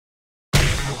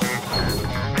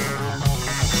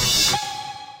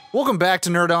Welcome back to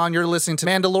Nerd On. You're listening to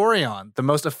Mandalorian, the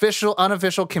most official,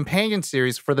 unofficial companion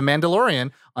series for The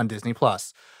Mandalorian on Disney+.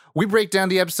 We break down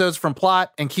the episodes from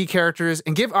plot and key characters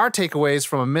and give our takeaways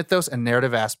from a mythos and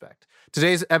narrative aspect.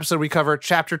 Today's episode, we cover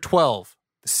Chapter 12,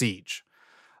 The Siege.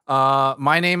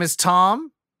 My name is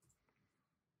Tom.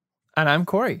 And I'm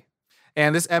Corey.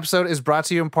 And this episode is brought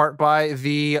to you in part by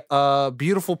the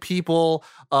beautiful people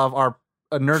of our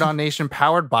Nerd On Nation,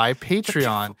 powered by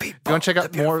Patreon. If you want to check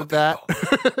out more of that,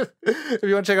 if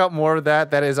you want to check out more of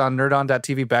that, that is on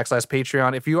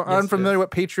nerdon.tv/Patreon. If you are unfamiliar with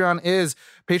what Patreon is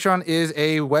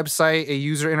a website, a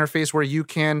user interface where you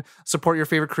can support your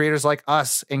favorite creators like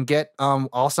us and get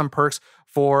awesome perks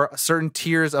for certain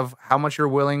tiers of how much you're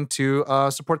willing to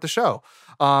support the show.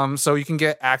 So you can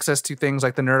get access to things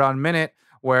like the Nerd On Minute,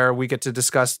 where we get to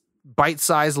discuss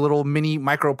bite-sized little mini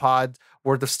micropods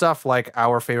worth of stuff like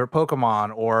our favorite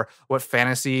Pokemon or what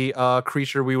fantasy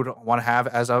creature we would want to have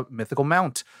as a mythical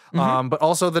mount. But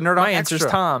also the Nerd On My Extra.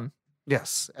 answer's Tom.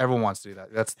 Yes, everyone wants to do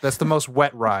that. That's the most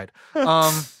wet ride.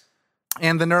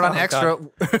 And the Nerd On Extra,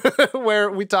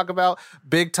 where we talk about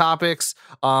big topics,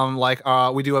 like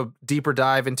we do a deeper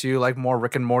dive into like more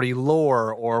Rick and Morty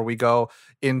lore, or we go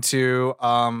into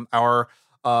our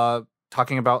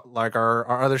talking about like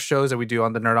our other shows that we do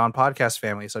on the Nerd On podcast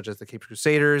family, such as the Caped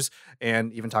Crusaders,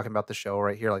 and even talking about the show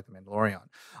right here, like the Mandalorian.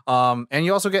 And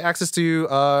you also get access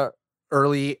to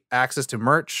early access to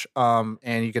merch,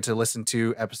 and you get to listen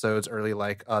to episodes early,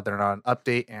 like the Nerd On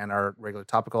Update and our regular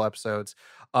topical episodes.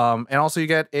 And also you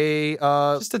get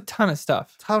Just a ton of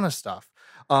stuff.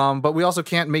 But we also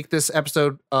can't make this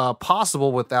episode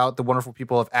possible without the wonderful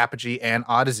people of Apogee and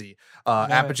Odyssey.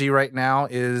 Apogee right now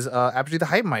is Apogee the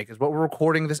Hype Mic is what we're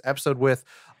recording this episode with.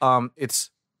 It's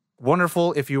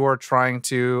wonderful if you are trying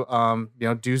to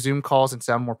do Zoom calls and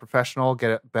sound more professional,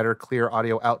 get a better, clear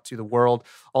audio out to the world.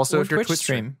 Also, Or if you're Twitch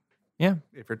stream. Yeah.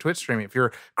 If you're Twitch streaming, if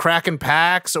you're cracking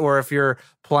packs, or if you're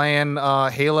playing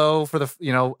Halo for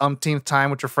the umpteenth time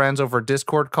with your friends over a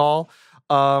Discord call.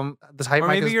 This hype Or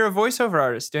maybe you're a voiceover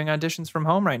artist doing auditions from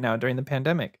home right now during the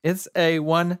pandemic. It's a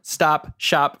one-stop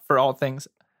shop for all things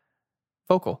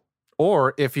vocal.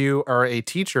 Or if you are a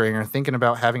teacher and you're thinking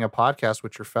about having a podcast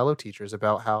with your fellow teachers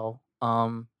about how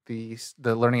the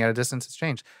learning at a distance has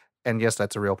changed. And yes,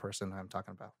 that's a real person I'm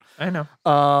talking about. I know.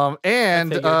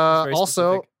 And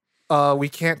also, we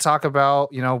can't talk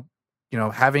about,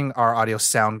 having our audio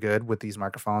sound good with these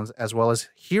microphones, as well as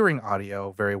hearing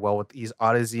audio very well with these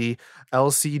Odyssey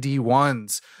LCD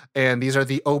ones. And these are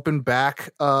the open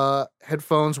back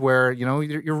headphones where,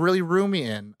 you're really roomy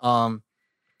in.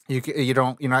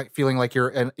 You're not feeling like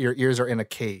your ears are in a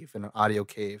cave, in an audio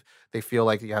cave. They feel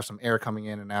like you have some air coming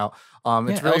in and out.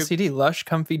 It's really LCD, lush,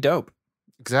 comfy, dope.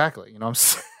 Exactly. You know what I'm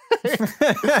saying?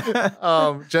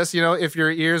 If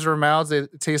your ears or mouths,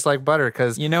 it tastes like butter,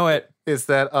 because you know it. It's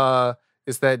that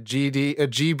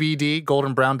GBD,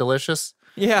 golden brown delicious.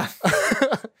 Yeah.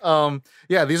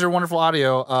 These are wonderful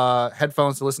audio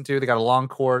headphones to listen to. They got a long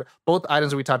cord. Both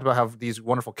items that we talked about have these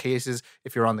wonderful cases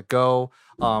if you're on the go,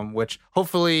 which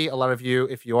hopefully a lot of you,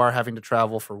 if you are having to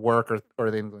travel for work or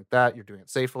anything like that, you're doing it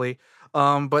safely.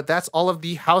 But that's all of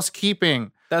the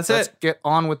housekeeping. Let's get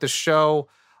on with the show.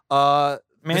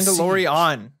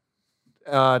 Mandalorian.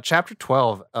 Chapter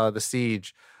 12, The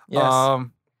Siege. Yes.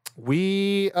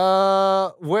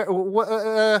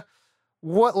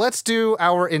 Let's do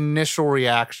our initial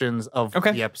reactions of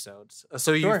the episodes.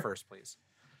 So you first, please.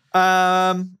 If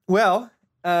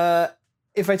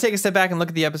I take a step back and look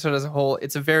at the episode as a whole,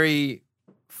 it's a very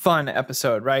fun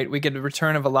episode, right? We get a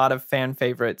return of a lot of fan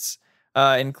favorites,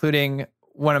 including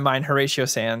one of mine, Horatio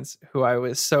Sands, who I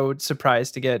was so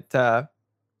surprised to get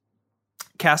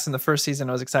cast in the first season.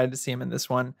 I was excited to see him in this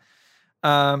one.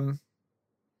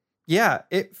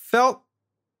 It felt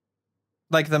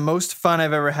like the most fun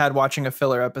I've ever had watching a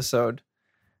filler episode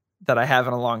that I have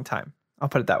in a long time. I'll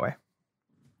put it that way.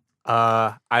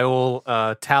 I will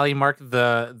tally mark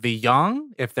the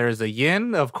yang if there's a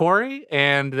yin of Corey,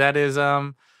 and that is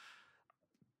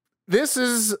this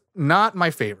is not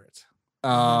my favorite.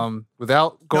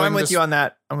 Without going, I'm with you on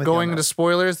that. Going into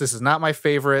spoilers, this is not my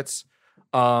favorite.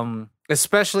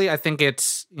 Especially, I think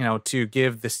it's to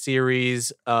give the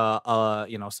series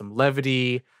some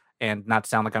levity and not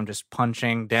sound like I'm just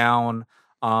punching down.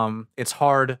 It's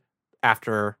hard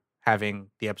after having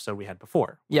the episode we had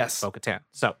before. Yes, Bo-Katan.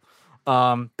 So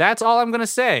that's all I'm gonna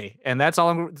say, and that's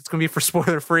all it's gonna be for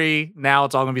spoiler free. Now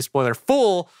it's all gonna be spoiler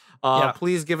full.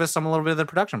 Please give us a little bit of the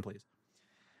production, please.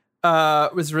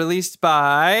 Was released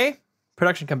by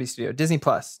production company studio Disney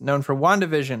Plus, known for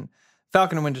WandaVision,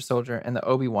 Falcon and Winter Soldier, and the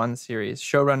Obi-Wan series.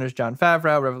 Showrunners Jon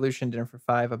Favreau, Revolution, Dinner for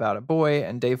Five, About a Boy,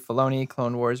 and Dave Filoni,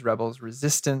 Clone Wars, Rebels,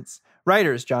 Resistance.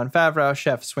 Writers Jon Favreau,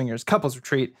 Chef, Swingers, Couples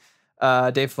Retreat,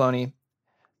 Dave Filoni,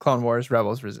 Clone Wars,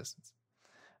 Rebels, Resistance.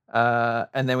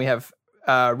 And then we have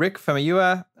Rick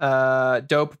Famuyiwa,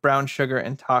 Dope, Brown Sugar,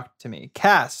 and Talk to Me.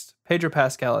 Cast, Pedro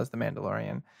Pascal as the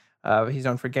Mandalorian. He's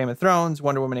known for Game of Thrones,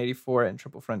 Wonder Woman 84, and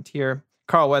Triple Frontier.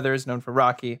 Carl Weathers, known for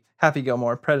Rocky, Happy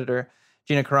Gilmore, Predator,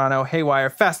 Gina Carano,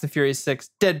 Haywire, Fast and Furious 6,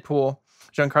 Deadpool,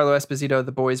 Giancarlo Esposito,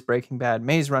 The Boys, Breaking Bad,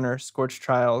 Maze Runner, Scorched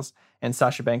Trials, and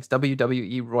Sasha Banks,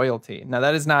 WWE Royalty. Now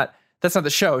that's not the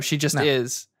show. She just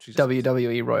is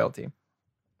WWE Royalty.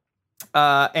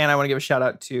 And I want to give a shout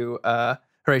out to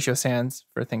Horatio Sands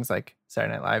for things like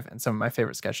Saturday Night Live and some of my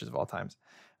favorite sketches of all times.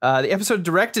 The episode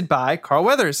directed by Carl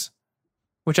Weathers,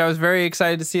 which I was very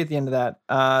excited to see at the end of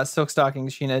that. Silk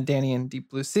Stockings, Sheena, Danny, and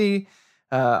Deep Blue Sea.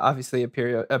 Obviously,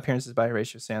 appearances by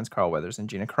Horatio Sands, Carl Weathers, and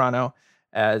Gina Carano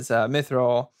as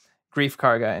Mithril, Grief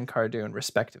Karga, and Cardoon,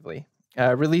 respectively.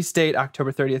 Release date,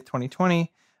 October 30th,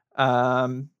 2020.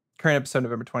 Current episode,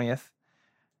 November 20th.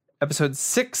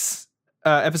 Episodes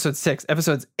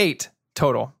 8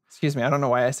 total. Excuse me, I don't know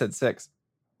why I said 6.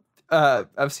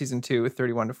 Of season 2,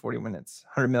 31 to 40 minutes,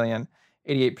 100 million,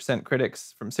 88%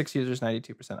 critics from 6 users,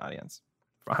 92% audience,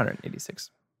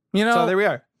 186. So there we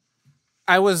are.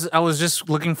 I was just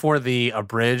looking for the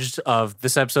abridged of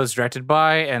this episode's directed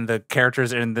by and the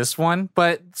characters in this one,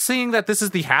 but seeing that this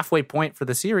is the halfway point for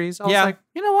the series, I was like,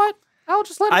 you know what? I'll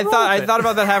just let it roll I thought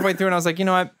about that halfway through, and I was like, you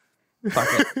know what? Fuck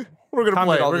it. We're gonna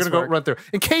play. We're gonna go run through.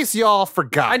 In case y'all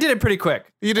forgot, I did it pretty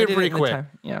quick. You did it pretty quick.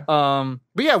 Yeah.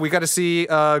 But yeah, we got to see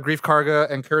Grief Karga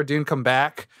and Cara Dune come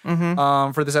back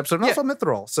for this episode, and also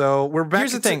Mithril. So we're back.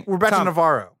 Here's the thing. We're back Tom, to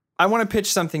Navarro. I want to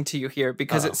pitch something to you here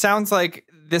because it sounds like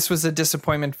this was a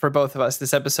disappointment for both of us,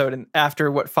 this episode, and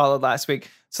after what followed last week.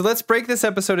 So let's break this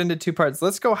episode into two parts.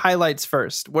 Let's go highlights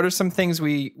first. What are some things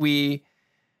we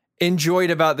enjoyed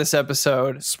about this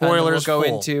episode? Spoilers.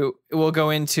 We'll go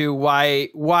into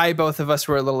why both of us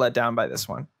were a little let down by this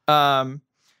one.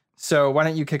 So why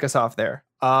don't you kick us off there?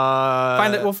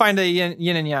 We'll find a yin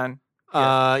and yang.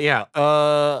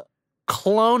 Clonage.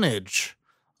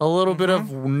 A little bit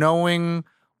of knowing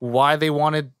why they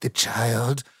wanted the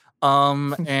child.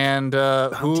 And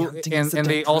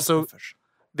they also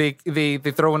they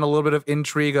throw in a little bit of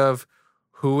intrigue of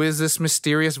who is this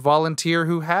mysterious volunteer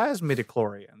who has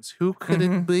midichlorians? Who could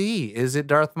it be? Is it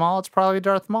Darth Maul? It's probably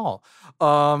Darth Maul.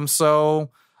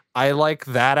 So I like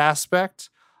that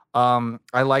aspect.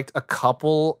 I liked a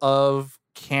couple of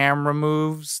camera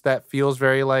moves that feels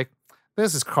very like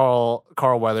this is Carl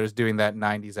Weathers doing that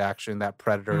 90s action, that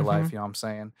Predator life, you know what I'm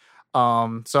saying?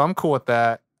 So I'm cool with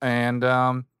that. And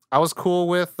I was cool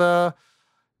with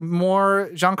more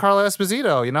Giancarlo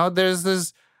Esposito. You know,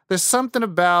 there's something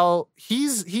about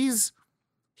he's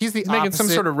making some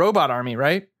sort of robot army,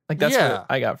 right? Like that's what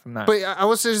I got from that. But I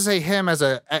would just say him as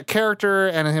a character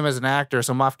and him as an actor.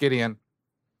 So Moff Gideon,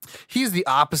 he's the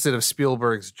opposite of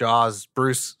Spielberg's Jaws,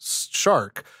 Bruce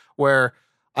Shark, where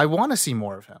I want to see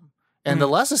more of him, and the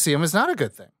less I see him is not a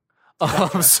good thing.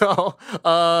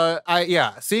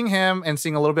 Seeing him and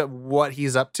seeing a little bit what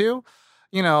he's up to,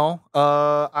 you know,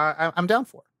 I'm down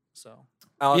for. So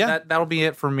that'll be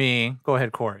it for me. Go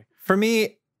ahead, Corey. For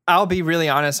me, I'll be really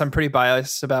honest. I'm pretty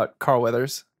biased about Carl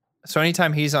Weathers. So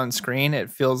anytime he's on screen,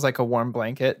 it feels like a warm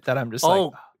blanket that I'm just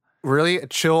like, really? A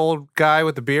chill old guy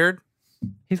with a beard?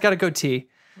 He's got a goatee.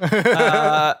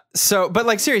 But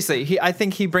like seriously, I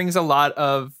think he brings a lot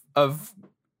of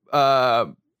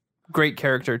great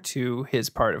character to his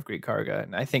part of Grief Karga,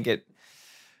 and I think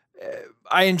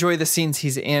I enjoy the scenes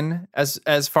he's in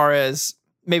as far as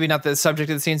maybe not the subject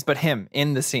of the scenes, but him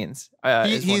in the scenes.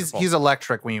 He's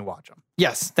electric when you watch him.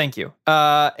 Yes, thank you.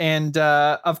 And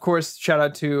of course, shout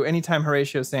out to anytime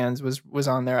Horatio Sands was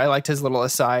on there. I liked his little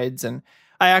asides, and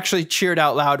I actually cheered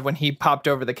out loud when he popped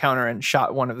over the counter and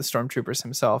shot one of the stormtroopers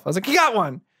himself. I was like, he got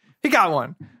one.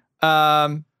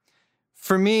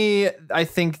 For me, I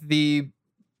think the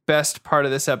best part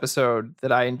of this episode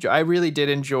that I really did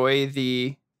enjoy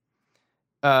the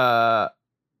not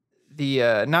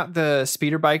the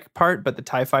speeder bike part, but the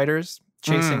TIE fighters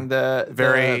chasing the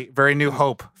very New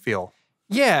Hope feel.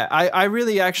 Yeah, I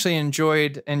really actually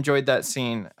enjoyed that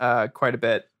scene quite a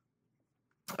bit,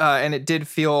 and it did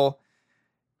feel.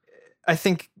 I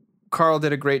think Carl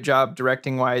did a great job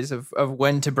directing wise of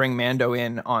when to bring Mando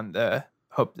in on the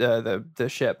Hope the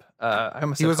ship.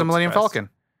 He was a Millennium Falcon.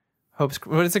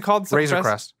 What is it called? Razor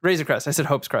Crest. Razor Crest. I said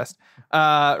Hope's Crest.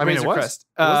 Razor Crest.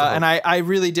 And I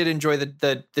really did enjoy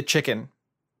the chicken,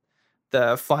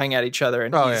 the flying at each other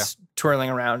and he's twirling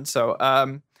around.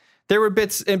 So there were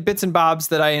bits and bobs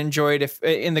that I enjoyed.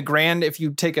 If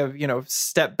you take a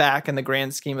step back in the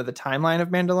grand scheme of the timeline of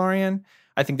Mandalorian,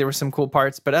 I think there were some cool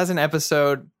parts. But as an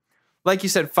episode, like you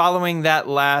said, following that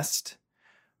last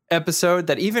episode,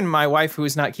 that even my wife, who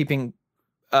is not keeping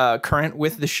current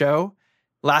with the show,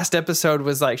 last episode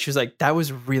was like, she was like, that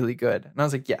was really good, and I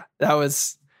was like, yeah, that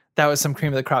was some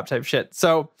cream of the crop type shit.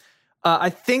 So I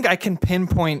think I can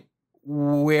pinpoint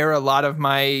where a lot of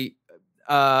my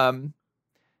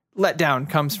letdown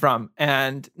comes from.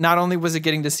 And not only was it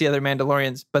getting to see other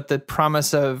Mandalorians, but the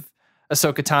promise of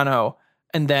Ahsoka Tano,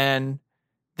 and then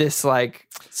this like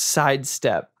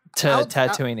sidestep to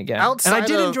Tatooine again. And I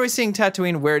did enjoy seeing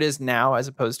Tatooine where it is now as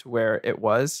opposed to where it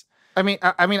was. I mean,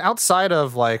 outside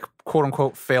of like quote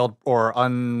unquote failed or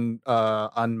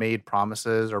unmade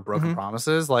promises or broken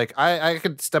promises, like I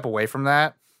could step away from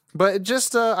that. But it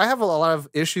just I have a lot of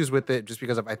issues with it just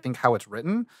because of I think how it's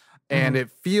written, and it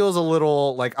feels a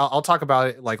little like I'll talk about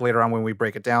it like later on when we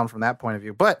break it down from that point of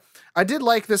view. But I did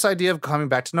like this idea of coming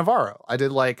back to Navarro. I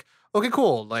did like, okay,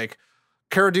 cool, like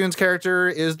Cara Dune's character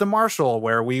is the Marshal,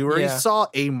 where we already saw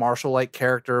a Marshal-like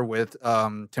character with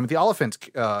Timothy Oliphant's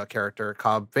character,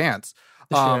 Cobb Vanth.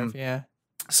 The sheriff,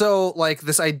 So, like,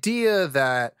 this idea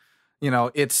that,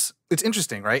 it's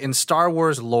interesting, right? In Star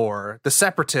Wars lore, the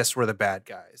Separatists were the bad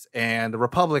guys, and the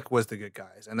Republic was the good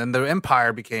guys. And then the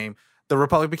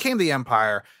Republic became the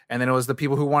Empire, and then it was the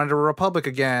people who wanted a Republic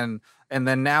again. And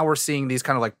then now we're seeing these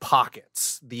kind of like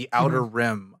pockets, the outer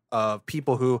rim of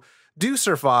people who do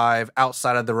survive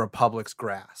outside of the Republic's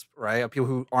grasp, right? Of people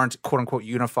who aren't quote unquote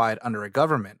unified under a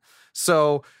government.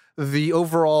 So the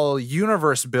overall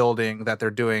universe building that they're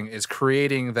doing is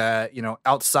creating that,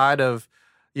 outside of,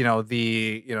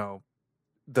 the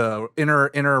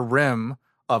inner rim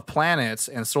of planets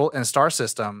and star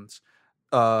systems,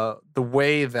 the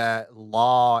way that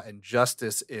law and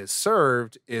justice is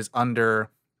served is under,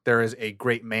 there is a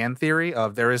great man theory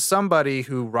of there is somebody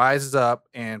who rises up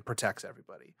and protects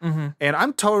everybody. And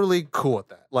I'm totally cool with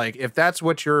that. Like, if that's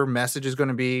what your message is going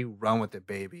to be, run with it,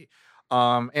 baby.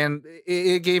 And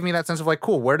it gave me that sense of like,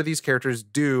 cool, where do these characters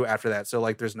do after that? So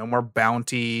like, there's no more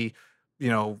bounty,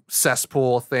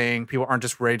 cesspool thing. People aren't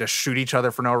just ready to shoot each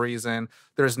other for no reason.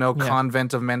 There's no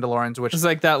convent of Mandalorians, which it's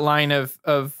like that line of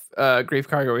Grief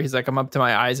Karga where he's like, I'm up to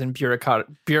my eyes in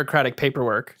bureaucratic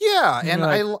paperwork. Yeah. And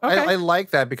I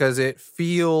like that because it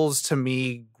feels to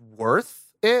me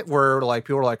worth it, where like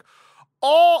people are like,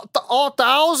 all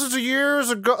thousands of years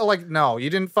ago, like, no, you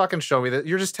didn't fucking show me that.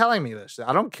 You're just telling me this.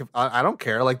 I don't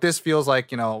care. Like, this feels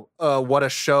like, what a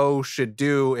show should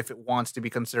do if it wants to be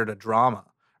considered a drama,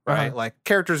 right? Like,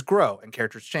 characters grow and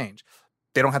characters change.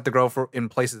 They don't have to grow in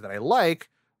places that I like,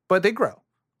 but they grow.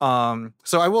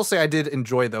 So I will say I did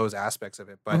enjoy those aspects of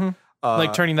it, but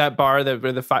like turning that bar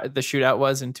where the shootout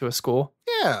was into a school.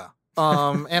 Yeah.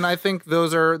 And I think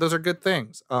those are good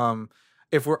things.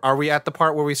 Are we at the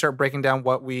part where we start breaking down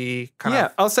what we kind of...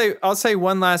 Yeah, I'll say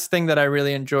one last thing that I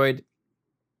really enjoyed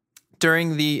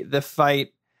during the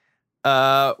fight,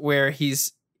 where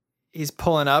he's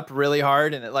pulling up really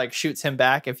hard and it like shoots him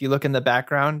back. If you look in the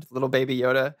background, little baby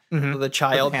Yoda, the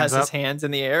child has his hands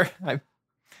in the air.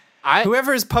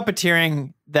 Whoever is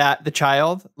puppeteering the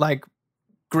child, like,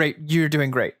 great, you're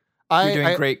doing great. You're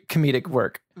doing great comedic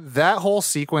work. That whole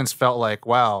sequence felt like,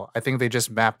 wow, I think they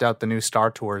just mapped out the new Star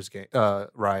Tours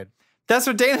ride. That's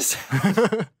what Dana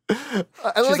said.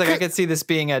 She's like, I could see this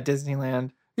being at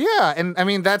Disneyland. Yeah, and I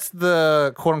mean, that's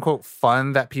the quote-unquote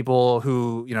fun that people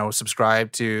who,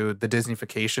 subscribe to the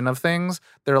Disneyfication of things,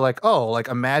 they're like, oh, like,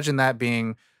 imagine that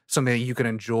being something that you can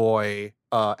enjoy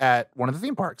at one of the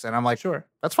theme parks. And I'm like, sure,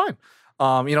 that's fine.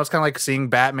 It's kind of like seeing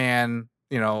Batman...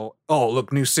 oh,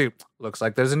 look, new suit. Looks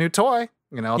like there's a new toy.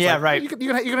 Right. You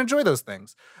can enjoy those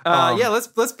things.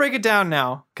 Let's break it down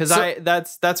now, because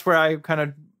that's where I kind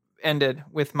of ended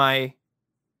with my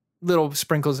little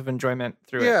sprinkles of enjoyment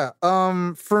through it.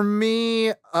 Yeah. For me,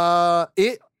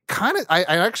 it kind of. I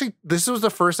actually, this was the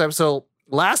first episode.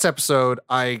 Last episode,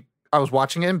 I was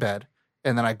watching it in bed,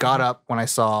 and then I got up when I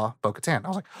saw Bo-Katan. I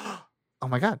was like, oh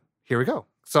my god, here we go.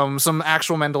 Some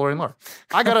actual Mandalorian lore.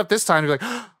 I got up this time to be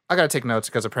like, I got to take notes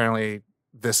because apparently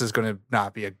this is going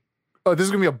to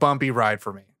be a bumpy ride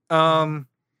for me.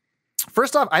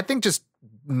 First off, I think just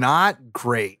not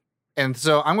great. And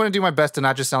so I'm going to do my best to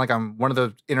not just sound like I'm one of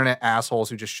the internet assholes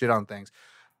who just shit on things.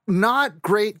 Not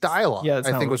great dialogue, I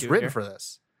think, was written for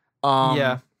this.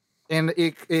 And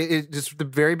it just the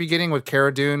very beginning with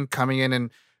Cara Dune coming in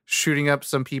and shooting up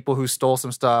some people who stole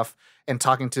some stuff and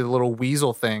talking to the little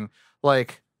weasel thing.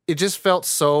 Like, it just felt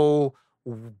so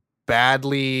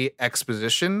badly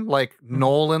exposition, like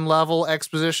Nolan level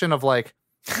exposition of like,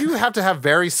 you have to have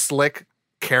very slick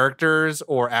characters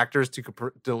or actors to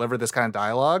deliver this kind of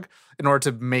dialogue in order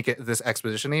to make it this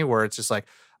exposition-y where it's just like,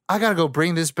 I gotta go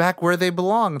bring this back where they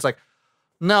belong. It's like,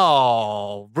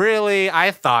 no, really?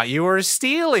 I thought you were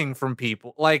stealing from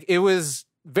people. Like, it was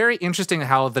very interesting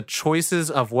how the choices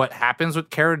of what happens with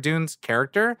Cara Dune's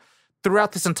character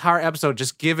throughout this entire episode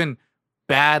just given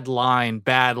bad line,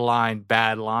 bad line,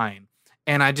 bad line.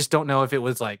 And I just don't know if it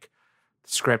was like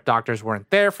script doctors weren't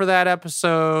there for that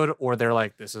episode, or they're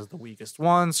like, this is the weakest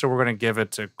one, so we're gonna give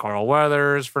it to Carl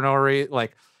Weathers for no reason.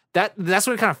 Like that's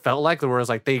what it kind of felt like. Whereas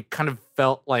like they kind of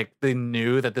felt like they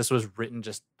knew that this was written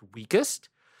just weakest.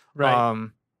 Right.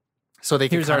 So they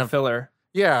can Here's kind our of filler.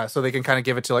 Yeah, so they can kind of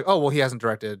give it to like, oh well, he hasn't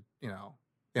directed, an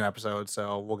episode,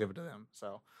 so we'll give it to them.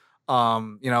 So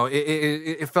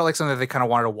it felt like something that they kind of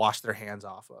wanted to wash their hands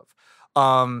off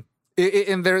of.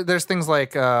 And there's things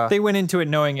like They went into it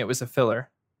knowing it was a filler.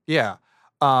 yeah.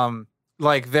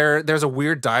 Like there's a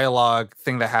weird dialogue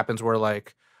thing that happens where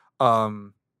like they're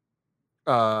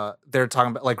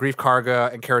talking about like Grief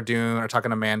Karga and Cara Dune are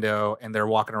talking to Mando and they're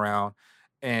walking around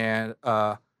and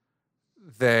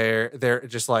they're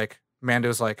just like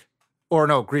Mando's like, or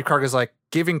no, Grief Karga's like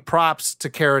giving props to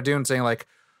Cara Dune saying like,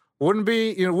 wouldn't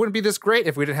be this great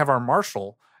if we didn't have our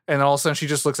marshal. And then all of a sudden she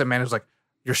just looks at Mando's like,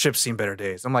 your ship's seen better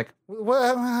days. I'm like,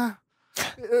 what?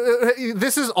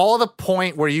 This is all the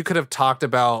point where you could have talked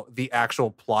about the actual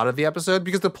plot of the episode,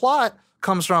 because the plot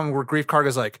comes from where Grief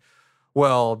Karga's like,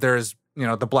 well, there's,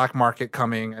 the black market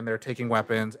coming and they're taking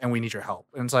weapons and we need your help.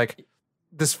 And it's like,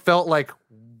 this felt like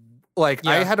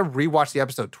I had to rewatch the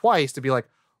episode twice to be like,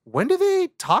 when did they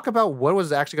talk about what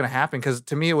was actually going to happen? Because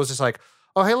to me, it was just like,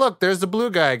 oh, hey, look, there's the blue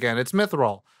guy again. It's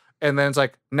Mythrol. And then it's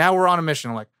like, now we're on a mission.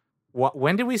 I'm like, what?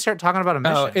 When did we start talking about a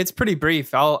mission? Oh, it's pretty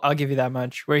brief. I'll give you that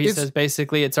much. Where he says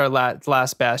basically it's our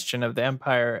last bastion of the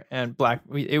Empire, and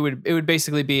it would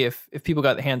basically be if people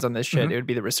got their hands on this shit, it would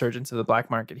be the resurgence of the black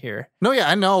market here. No, yeah,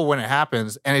 I know when it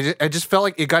happens, and it just felt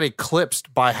like it got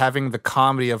eclipsed by having the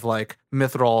comedy of like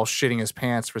Mythrol shitting his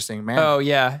pants for seeing Mando. Oh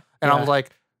yeah, and I was like,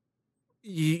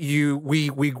 we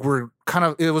were kind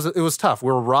of, it was tough.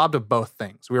 We were robbed of both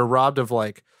things. We were robbed of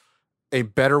like a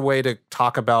better way to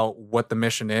talk about what the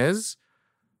mission is.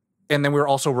 And then we were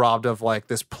also robbed of like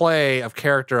this play of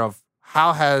character of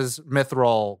how has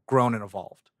Mythrol grown and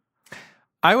evolved.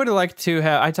 I would have liked to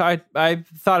have, I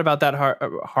thought about that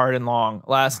hard and long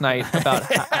last night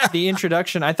about the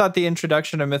introduction. I thought the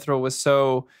introduction of Mythrol was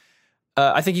so,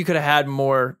 I think you could have had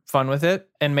more fun with it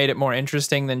and made it more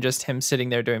interesting than just him sitting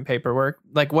there doing paperwork.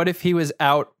 Like what if he was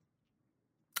out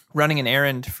running an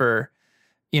errand for,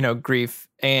 Grief,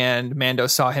 and Mando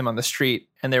saw him on the street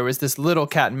and there was this little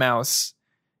cat and mouse.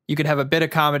 You could have a bit of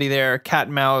comedy there, cat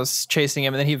and mouse chasing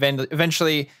him, and then he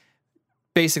eventually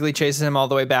basically chases him all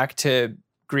the way back to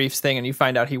Grief's thing, and you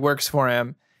find out he works for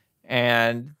him.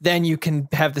 And then you can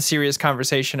have the serious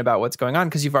conversation about what's going on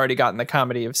because you've already gotten the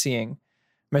comedy of seeing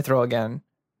Mythrol again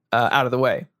out of the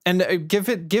way. And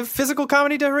give physical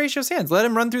comedy to Horatio Sands. Let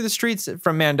him run through the streets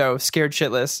from Mando, scared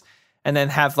shitless, and then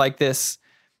have like this,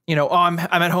 I'm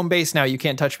at home base now. You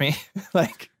can't touch me.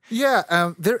 Like,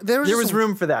 yeah, there was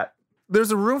room for that.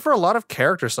 There's a room for a lot of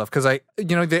character stuff because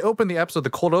they open the episode. The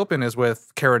cold open is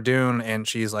with Cara Dune, and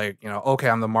she's like, okay,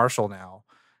 I'm the marshal now.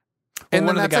 And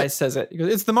then one of the guys says it. He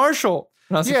goes, it's the marshal.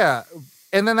 Yeah.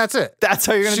 And then that's it. That's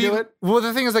how you're going to do it? Well,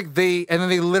 the thing is like they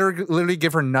literally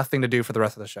give her nothing to do for the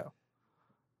rest of the show.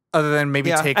 Other than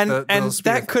maybe take the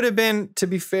that could have been, to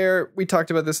be fair, we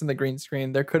talked about this in the green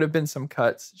screen. There could have been some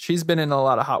cuts. She's been in a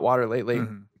lot of hot water lately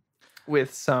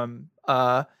with some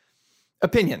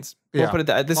opinions. We'll put it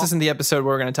that. This isn't the episode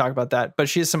where we're going to talk about that, but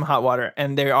she has some hot water,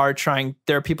 and there are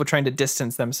people trying to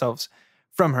distance themselves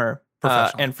from her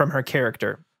and from her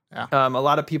character. Yeah. A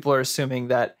lot of people are assuming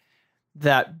that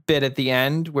bit at the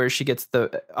end where she gets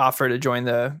the offer to join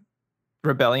the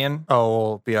rebellion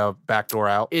will be a backdoor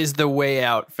out is the way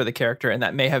out for the character, and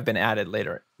that may have been added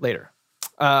later.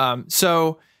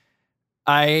 So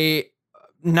I,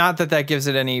 not that gives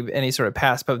it any sort of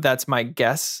pass, but that's my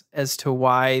guess as to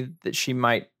why that she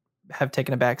might have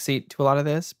taken a backseat to a lot of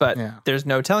this, but there's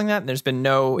no telling that, and there's been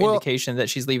no indication that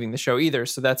she's leaving the show either,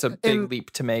 so that's a big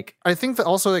leap to make. I think that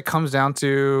also it comes down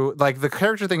to, like, the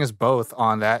character thing is both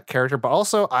on that character, but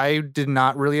also I did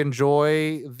not really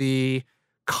enjoy the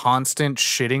constant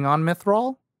shitting on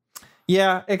Mythrol.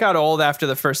 Yeah, it got old after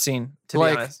the first scene, to be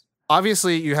honest.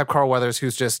 Obviously, you have Carl Weathers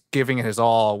who's just giving it his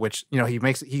all, which,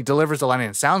 he delivers the line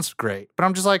and it sounds great, but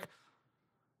I'm just like,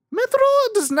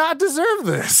 Mythrol does not deserve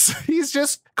this. He's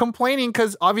just complaining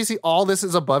because obviously all this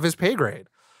is above his pay grade.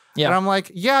 Yeah. And I'm like,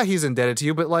 yeah, he's indebted to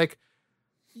you, but like,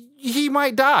 he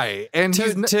might die. And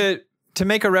to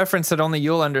make a reference that only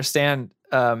you'll understand,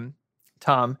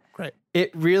 Tom. Great.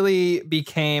 It really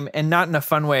became, and not in a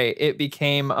fun way, it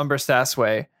became Umber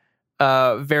Sasway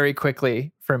very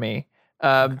quickly for me.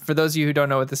 For those of you who don't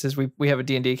know what this is, we have a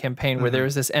D&D campaign where there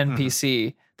was this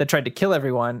NPC that tried to kill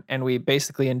everyone, and we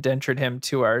basically indentured him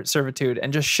to our servitude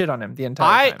and just shit on him the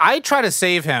entire time. I try to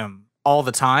save him all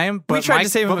the time, but We tried to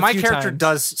save him a my few character times.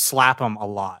 does slap him a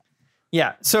lot.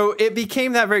 Yeah, so it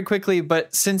became that very quickly,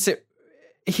 but since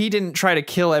he didn't try to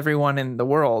kill everyone in the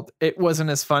world, it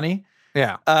wasn't as funny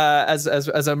Yeah. as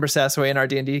Umber Sasway in our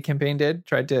D&D campaign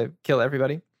tried to kill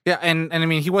everybody. Yeah, and I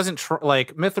mean, he wasn't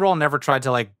like Mithril never tried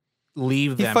to like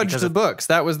leave He them. fudged because the of- books.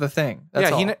 That was the thing. That's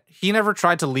yeah, all. he never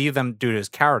tried to leave them due to his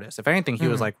cowardice. If anything, he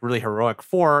was like really heroic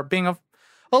for being a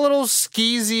little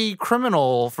skeezy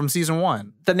criminal from season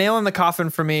 1. The nail in the coffin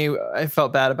for me, I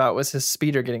felt bad about, was his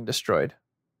speeder getting destroyed.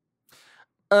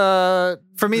 For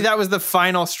me, that was the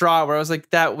final straw where I was like,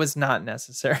 that was not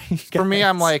necessary. For me,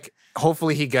 I'm guys. like,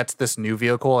 hopefully he gets this new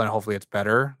vehicle and hopefully it's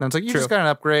better. And it's like, you True. just got an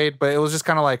upgrade, but it was just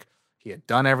kind of like he had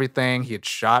done everything. He had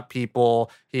shot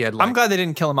people. He had like, I'm glad they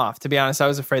didn't kill him off. To be honest, I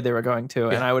was afraid they were going to,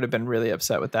 and Yeah. I would have been really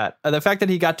upset with that. The fact that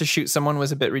he got to shoot someone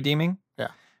was a bit redeeming. Yeah.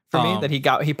 For me, that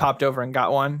he popped over and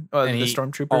got one. and The he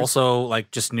stormtroopers. also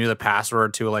like just knew the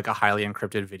password to like a highly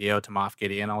encrypted video to Moff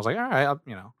Gideon. I was like, all right,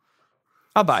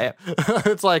 I'll buy it.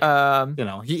 it's like, Um,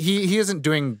 he isn't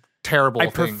doing terrible I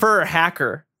things. prefer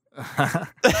hacker.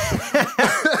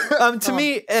 To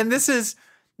me, and this is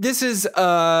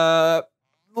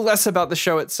less about the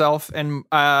show itself, and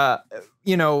I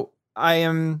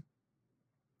am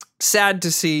sad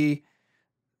to see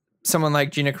someone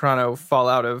like Gina Carano fall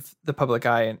out of the public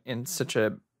eye in such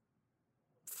a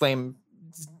flamey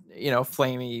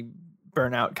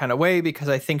burnout kind of way, because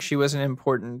I think she was an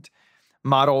important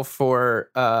model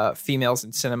for females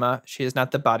in cinema. She is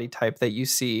not the body type that you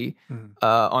see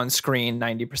on screen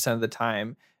 90% of the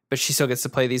time, but she still gets to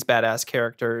play these badass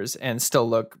characters and still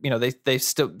look,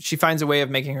 she finds a way of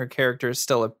making her characters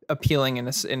still appealing in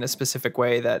a specific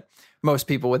way that most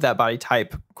people with that body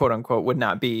type, quote unquote, would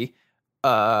not be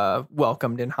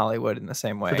welcomed in Hollywood in the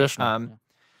same way. Traditional.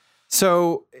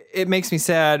 So it makes me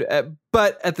sad,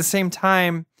 but at the same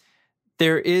time,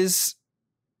 there is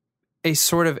a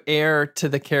sort of air to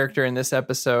the character in this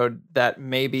episode that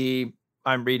maybe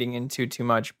I'm reading into too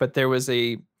much, but there was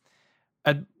an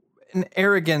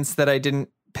arrogance that I didn't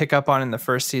pick up on in the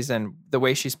first season, the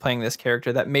way she's playing this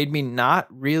character, that made me not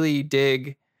really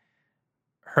dig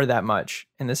her that much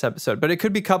in this episode. But it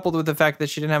could be coupled with the fact that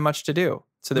she didn't have much to do.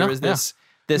 So there was this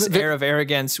air of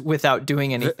arrogance without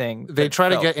doing anything. They try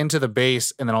to get into the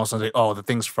base and then all of a sudden, oh, the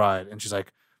thing's fried. And she's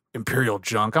like, Imperial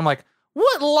junk. I'm like,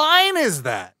 what line is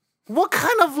that? What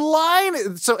kind of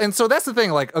line? So that's the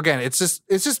thing. Like, again, it's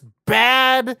just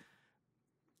bad.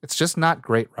 It's just not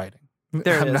great writing.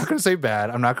 I'm not going to say bad.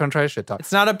 I'm not going to try to shit talk.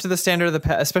 It's not up to the standard of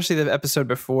especially the episode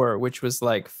before, which was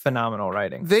like phenomenal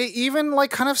writing. They even like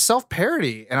kind of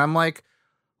self-parody. And I'm like,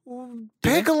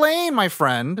 pick a lane, my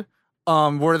friend.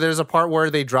 Where there's a part where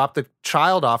they drop the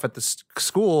child off at the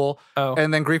school. Oh.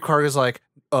 And then Grief Karga is like,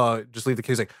 just leave the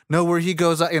kid. He's like, no, where he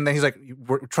goes. And then he's like,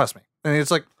 trust me. And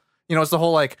it's like, it's the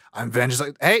whole like, I'm vengeance.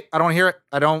 Like, hey, I don't want to hear it.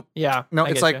 I don't. Yeah. No,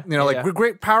 it's like,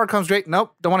 great power comes great.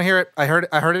 Nope. Don't want to hear it. I heard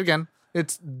it again.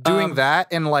 It's doing that.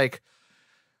 And like,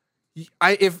 if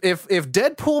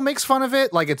Deadpool makes fun of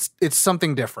it, like it's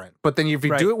something different. But then if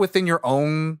you do it within your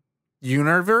own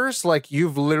universe, like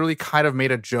you've literally kind of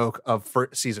made a joke of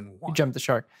season 1. You jumped the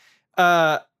shark.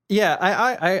 Yeah,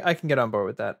 I can get on board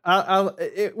with that.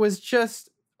 It was just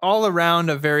all around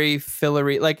a very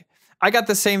fillery. Like, I got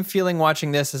the same feeling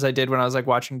watching this as I did when I was like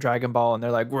watching Dragon Ball, and they're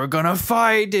like, "We're gonna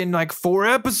fight in like 4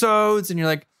 episodes," and you're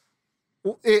like,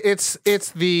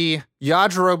 It's the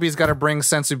Yajirobe's got to bring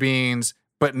sensu beans,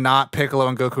 but not Piccolo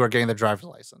and Goku are getting the driver's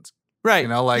license. right?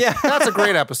 That's a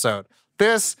great episode.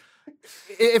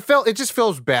 It just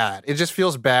feels bad. It just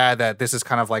feels bad that this is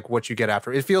kind of like what you get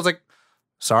after. It feels like,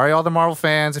 sorry, all the Marvel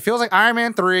fans. It feels like Iron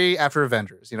Man 3 after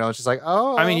Avengers. It's just like,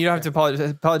 oh. I mean, you don't have to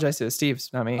apologize to the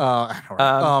Steves, not me.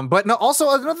 But no. Also,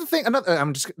 another thing.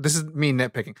 This is me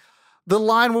nitpicking. The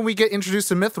line when we get introduced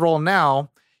to Mithril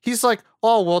now, he's like,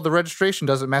 oh well, the registration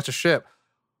doesn't match a ship.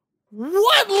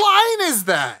 What line is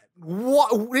that?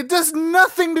 What? It does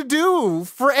nothing to do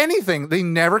for anything. They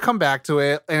never come back to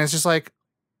it, and it's just like,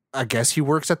 I guess he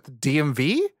works at the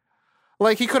DMV.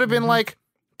 Like he could have been like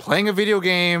playing a video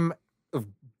game.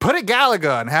 Put it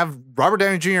Galaga and have Robert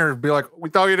Downey Jr. be like, we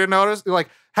thought you didn't notice. Like,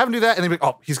 have him do that, and then be like,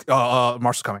 oh, he's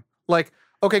Marshall's coming. Like,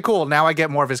 okay, cool. Now I get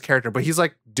more of his character, but he's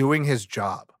like doing his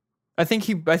job. I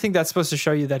think that's supposed to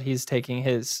show you that he's taking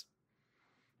his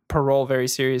parole very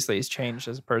seriously. He's changed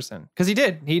as a person because he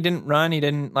didn't run. He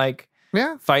didn't like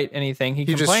Yeah. fight anything. He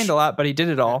just complained a lot, but he did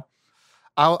it all.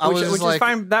 I was just which like, is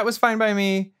fine. That was fine by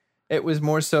me. It was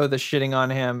more so the shitting on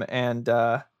him and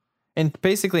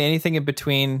basically anything in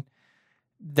between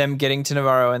them getting to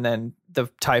Navarro and then the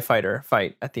TIE fighter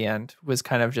fight at the end was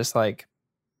kind of just like,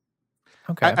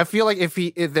 okay. I feel like if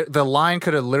the line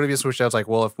could have literally been switched out. It's like,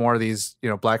 well, if more of these,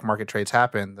 black market trades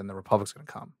happen, then the Republic's going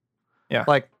to come. Yeah.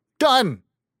 Like, done.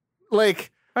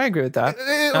 Like, I agree with that.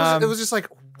 It was just like,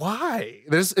 why?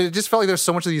 It just felt like there's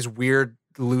so much of these weird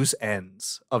loose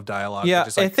ends of dialogue. Yeah,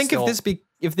 just, like, I think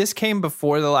if this came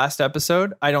before the last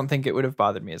episode, I don't think it would have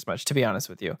bothered me as much, to be honest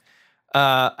with you.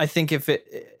 I think if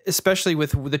it, especially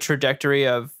with the trajectory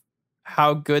of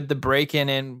how good the break-in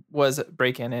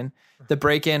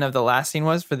of the last scene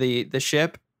was for the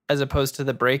ship, as opposed to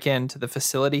the break-in to the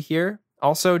facility here,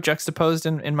 also juxtaposed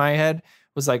in my head,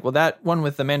 was like, well, that one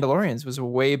with the Mandalorians was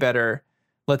way better.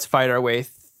 Let's fight our way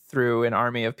through an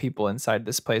army of people inside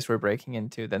this place we're breaking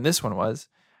into than this one was.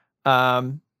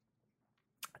 And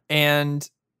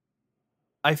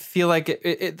I feel like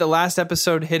the last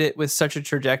episode hit it with such a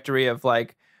trajectory of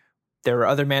like, there are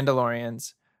other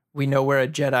Mandalorians. We know where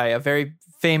a very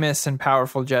famous and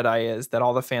powerful Jedi is that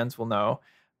all the fans will know.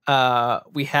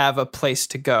 We have a place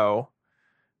to go.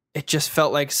 It just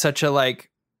felt like such a like,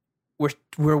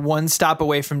 we're one stop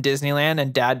away from Disneyland,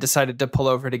 and Dad decided to pull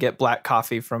over to get black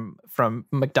coffee from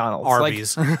McDonald's.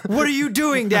 Arby's. Like, what are you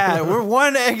doing, Dad? We're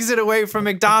one exit away from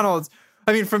McDonald's.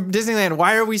 I mean, from Disneyland.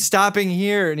 Why are we stopping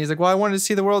here? And he's like, well, I wanted to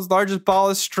see the world's largest ball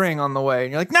of string on the way.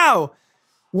 And you're like, no,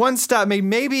 one stop,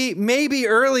 maybe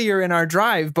earlier in our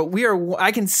drive, but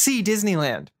I can see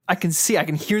Disneyland. I can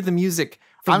hear the music.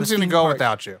 I'm just going to go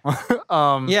without you.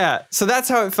 Yeah. So that's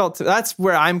how it felt. That's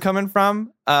where I'm coming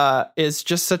from. Is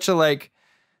just such a like,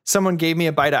 someone gave me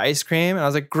a bite of ice cream and I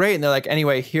was like, great. And they're like,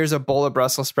 anyway, here's a bowl of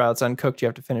Brussels sprouts uncooked. You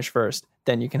have to finish first.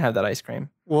 Then you can have that ice cream.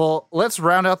 Well, let's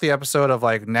round out the episode of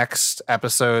like next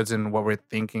episodes and what we're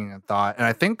thinking and thought. And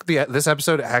I think this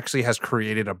episode actually has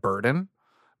created a burden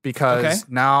because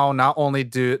now not only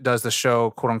does the show,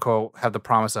 quote unquote, have the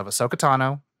promise of Ahsoka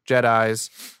Tano,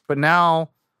 Jedis, but now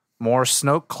more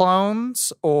Snoke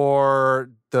clones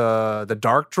or the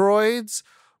dark droids.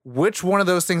 Which one of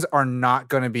those things are not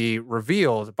going to be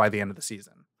revealed by the end of the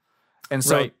season? And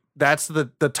so that's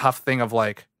the tough thing of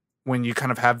like, when you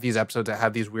kind of have these episodes that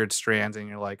have these weird strands and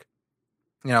you're like,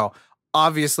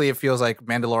 obviously it feels like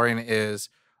Mandalorian is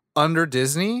under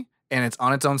Disney and it's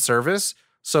on its own service.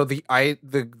 So the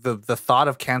thought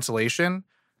of cancellation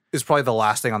is probably the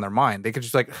last thing on their mind. They could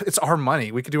just like, it's our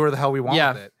money. We could do whatever the hell we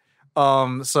want with it.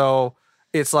 So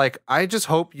it's like, I just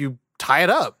hope you tie it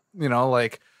up,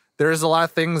 like there's a lot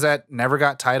of things that never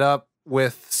got tied up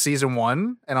with season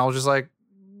 1. And I was just like,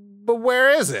 but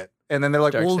where is it? And then they're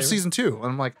like, well, season 2. And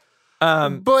I'm like,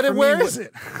 but where is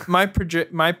it? My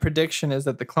prediction is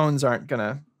that the clones aren't going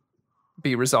to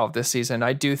be resolved this season.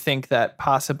 I do think that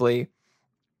possibly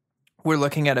we're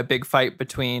looking at a big fight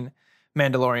between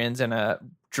Mandalorians and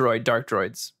dark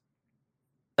droids.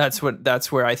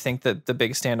 That's where I think that the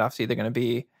big standoff's either going to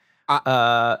be.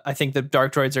 I think the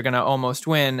dark droids are going to almost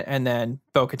win, and then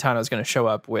Bo-Katan is going to show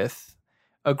up with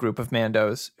a group of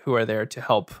Mandos who are there to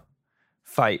help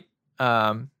fight.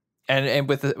 And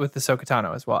with the Ahsoka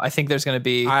Tano as well. I think there's going to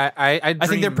be. I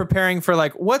think they're preparing for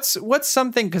like what's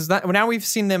something, because now we've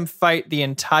seen them fight the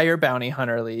entire Bounty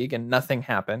Hunter League and nothing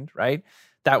happened. Right,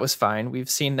 that was fine. We've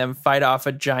seen them fight off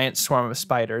a giant swarm of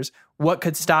spiders. What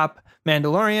could stop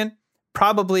Mandalorian?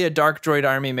 Probably a dark droid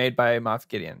army made by Moff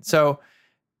Gideon. So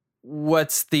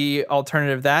what's the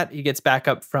alternative to that? He gets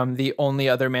backup from the only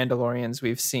other Mandalorians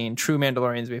we've seen, true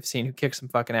Mandalorians we've seen, who kick some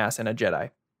fucking ass, and a Jedi.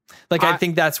 Like, I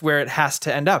think that's where it has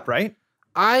to end up, right?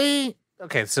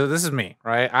 Okay, so this is me,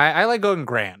 right? I like going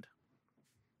grand.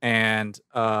 And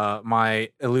my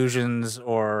illusions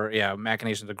or,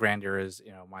 machinations of grandeur is,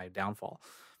 my downfall.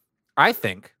 I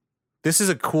think this is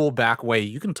a cool back way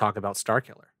you can talk about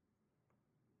Starkiller.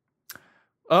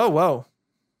 Oh, whoa.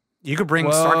 You could bring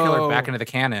Starkiller back into the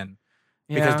canon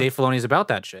because Dave Filoni is about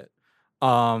that shit.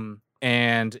 And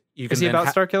you can. Is he about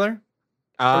Starkiller?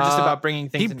 Or just about bringing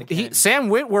things into canon? Sam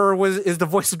Witwer is the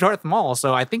voice of Darth Maul,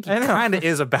 so I think he kind of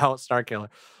is about Starkiller.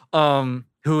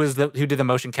 Who did the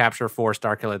motion capture for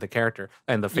Starkiller, the character,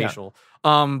 and the facial.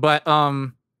 But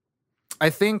I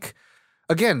think,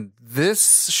 again,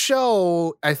 this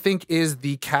show, I think, is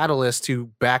the catalyst to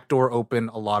backdoor open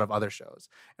a lot of other shows.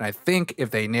 And I think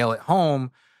if they nail it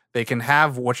home, they can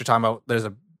have what you're talking about. There's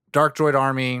a dark droid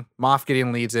army, Moff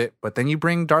Gideon leads it, but then you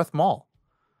bring Darth Maul.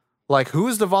 Like,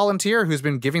 who's the volunteer who's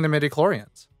been giving the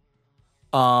midichlorians?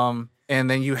 And And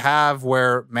then you have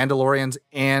where Mandalorians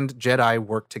and Jedi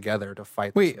work together to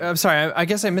fight. Wait, I'm sorry. I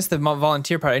guess I missed the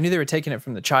volunteer part. I knew they were taking it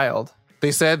from the child.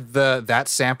 They said that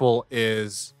sample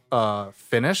is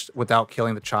finished without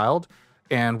killing the child,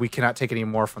 and we cannot take any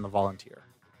more from the volunteer.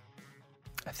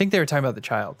 I think they were talking about the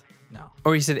child. No.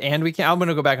 Or he said, and we can. I'm going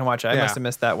to go back and watch it. I must have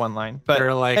missed that one line. But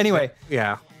they're like, anyway.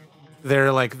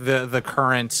 They're like the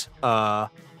current,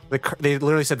 they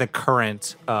literally said the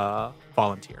current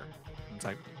volunteer. It's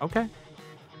like, okay.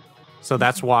 So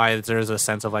that's why there's a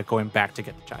sense of like going back to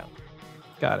get the child.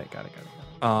 Got it.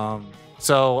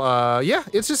 So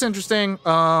it's just interesting.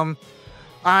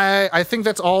 I think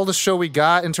that's all the show we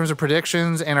got in terms of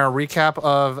predictions and our recap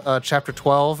of chapter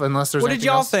 12. Unless there's what did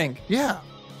y'all else. think? Yeah,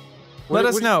 let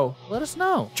us know. Let us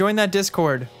know. Join that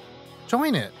Discord.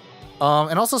 Join it.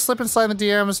 And also slip and slide in the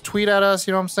DMs. Tweet at us.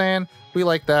 You know what I'm saying? We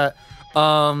like that.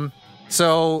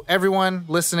 So everyone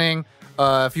listening,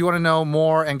 if you want to know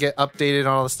more and get updated on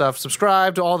all the stuff,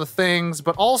 subscribe to all the things.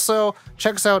 But also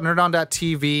check us out,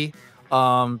 nerdon.tv.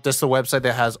 Just the website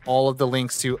that has all of the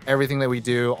links to everything that we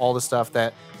do, all the stuff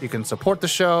that you can support the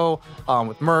show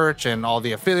with merch and all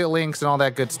the affiliate links and all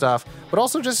that good stuff. But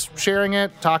also just sharing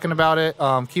it, talking about it,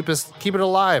 keep it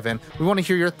alive. And we want to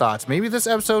hear your thoughts. Maybe this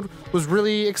episode was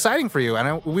really exciting for you,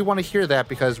 and we want to hear that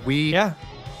because we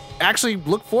actually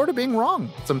look forward to being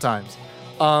wrong sometimes.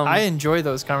 I enjoy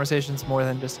those conversations more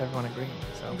than just everyone agreeing.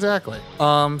 So. Exactly.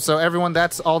 So everyone,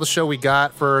 that's all the show we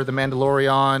got for The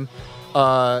Mandalorian.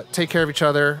 Take care of each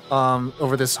other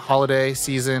over this holiday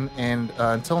season, and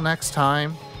until next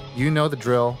time, you know the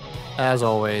drill. As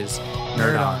always,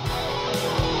 nerd on.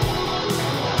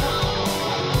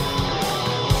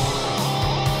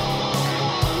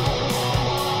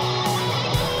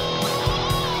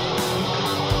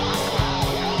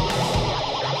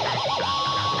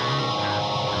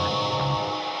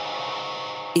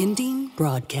 Ending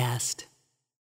broadcast.